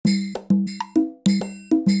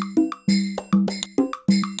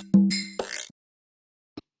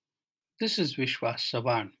This is Vishwas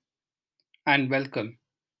Savan, and welcome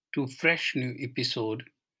to fresh new episode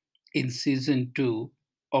in season 2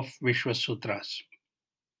 of Vishwa Sutras.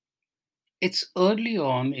 It's early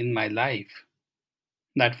on in my life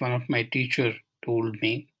that one of my teacher told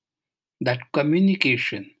me that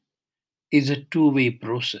communication is a two-way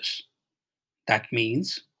process. That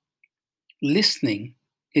means listening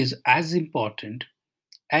is as important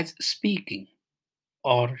as speaking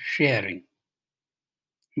or sharing.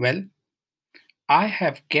 Well, I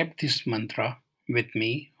have kept this mantra with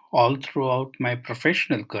me all throughout my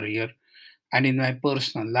professional career and in my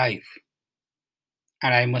personal life.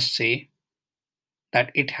 And I must say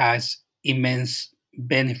that it has immense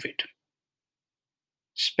benefit,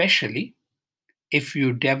 especially if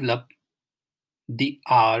you develop the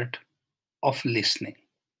art of listening.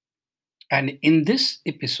 And in this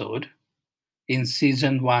episode, in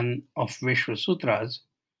season 1 of Vishwa Sutras,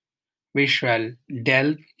 we shall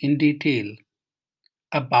delve in detail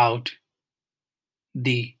about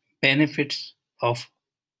the benefits of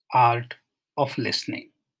art of listening.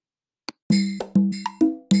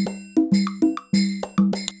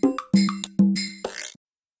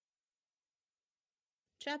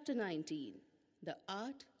 Chapter 19. The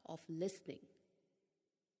Art of Listening.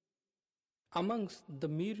 Amongst the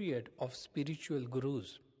myriad of spiritual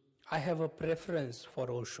gurus, I have a preference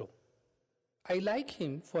for Osho. I like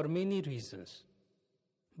him for many reasons,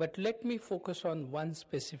 but let me focus on one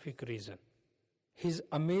specific reason: his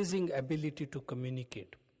amazing ability to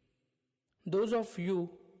communicate. Those of you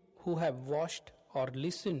who have watched or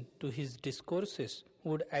listened to his discourses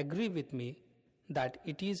would agree with me that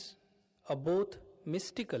it is a both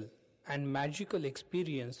mystical and magical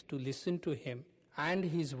experience to listen to him and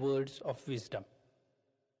his words of wisdom.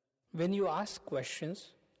 When you ask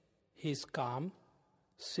questions, he is calm,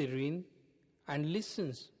 serene, and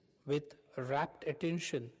listens with rapt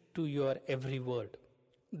attention to your every word.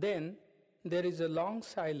 Then there is a long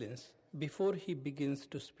silence before he begins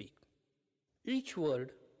to speak. Each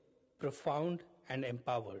word profound and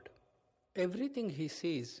empowered. Everything he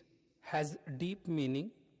says has deep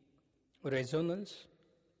meaning, resonance,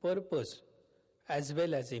 purpose, as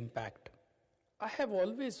well as impact. I have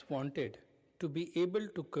always wanted to be able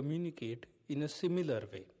to communicate in a similar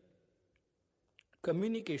way.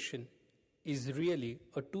 Communication is really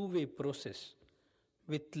a two-way process,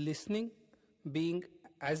 with listening being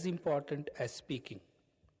as important as speaking.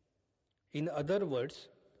 In other words,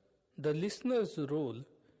 the listener's role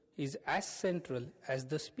is as central as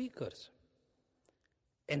the speaker's.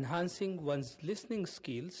 Enhancing one's listening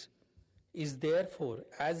skills is therefore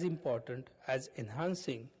as important as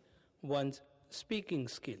enhancing one's speaking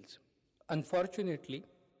skills. Unfortunately,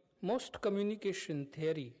 most communication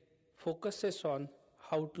theory focuses on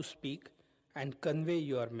how to speak and convey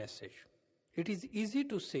your message. It is easy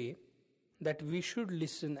to say that we should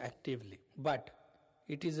listen actively, but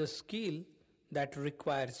it is a skill that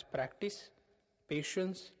requires practice,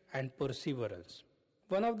 patience, and perseverance.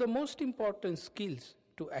 One of the most important skills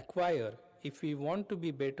to acquire if we want to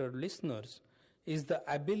be better listeners is the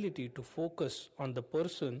ability to focus on the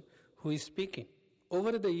person who is speaking.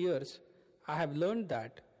 Over the years, I have learned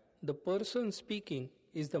that the person speaking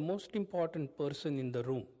is the most important person in the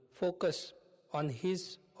room. Focus on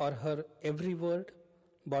his or her every word,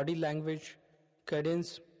 body language,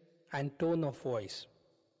 cadence, and tone of voice.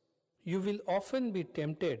 You will often be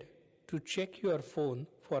tempted to check your phone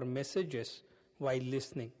for messages while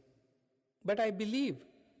listening. But I believe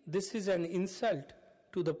this is an insult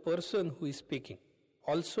to the person who is speaking.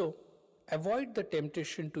 Also, avoid the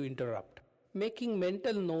temptation to interrupt. Making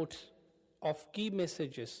mental notes of key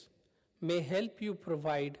messages may help you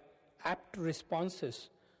provide apt responses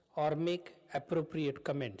or make appropriate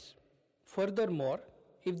comments. Furthermore,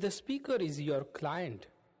 if the speaker is your client,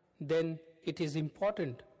 then it is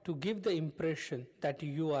important to give the impression that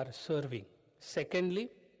you are serving. Secondly,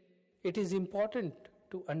 it is important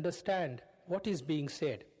to understand what is being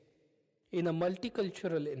said. In a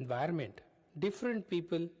multicultural environment, different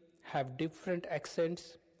people have different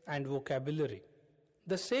accents and vocabulary.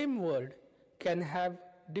 The same word can have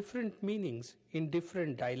different meanings in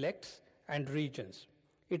different dialects and regions.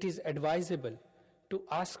 It is advisable to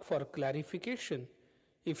ask for clarification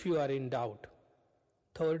if you are in doubt.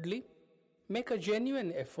 Thirdly, make a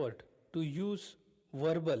genuine effort to use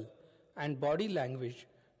verbal and body language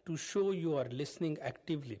to show you are listening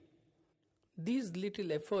actively. These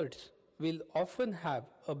little efforts will often have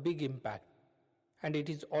a big impact, and it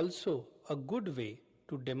is also a good way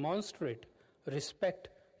to demonstrate respect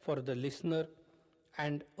for the listener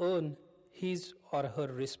and earn his or her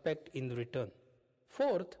respect in return.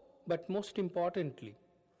 Fourth, but most importantly,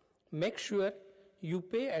 make sure you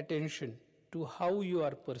pay attention to how you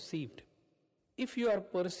are perceived. If you are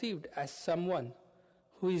perceived as someone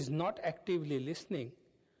who is not actively listening,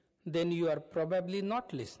 then you are probably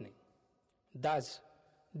not listening. Thus,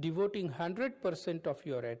 devoting 100% of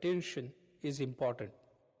your attention is important.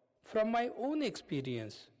 From my own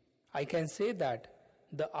experience, I can say that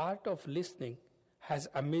the art of listening has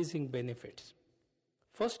amazing benefits.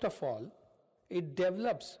 First of all, it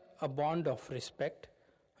develops a bond of respect,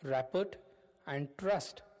 rapport, and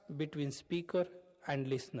trust between speaker and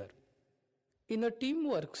listener. In a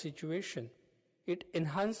teamwork situation, it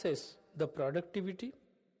enhances the productivity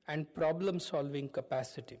and problem solving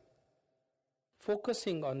capacity.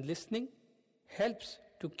 Focusing on listening helps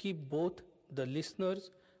to keep both the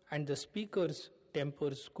listeners and the speaker's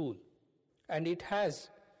tempers cool, and it has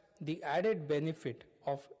the added benefit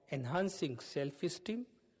of enhancing self-esteem,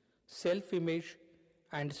 self-image,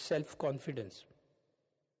 and self-confidence.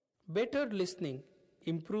 Better listening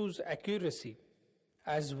improves accuracy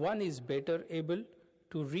as one is better able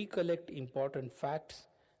to recollect important facts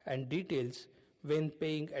and details when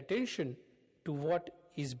paying attention to what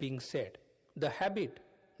is being said. The habit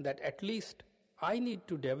that at least I need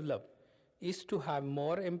to develop is to have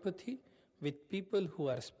more empathy with people who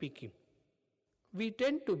are speaking. We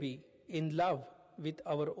tend to be in love with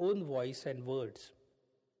our own voice and words.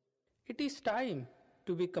 It is time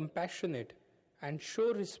to be compassionate and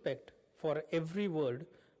show respect for every word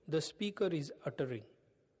the speaker is uttering,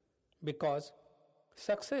 because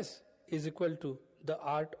success is equal to the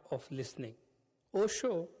art of listening.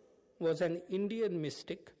 Osho was an Indian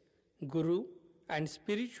mystic, guru, and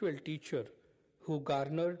spiritual teacher who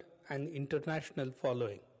garnered an international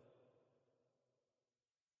following.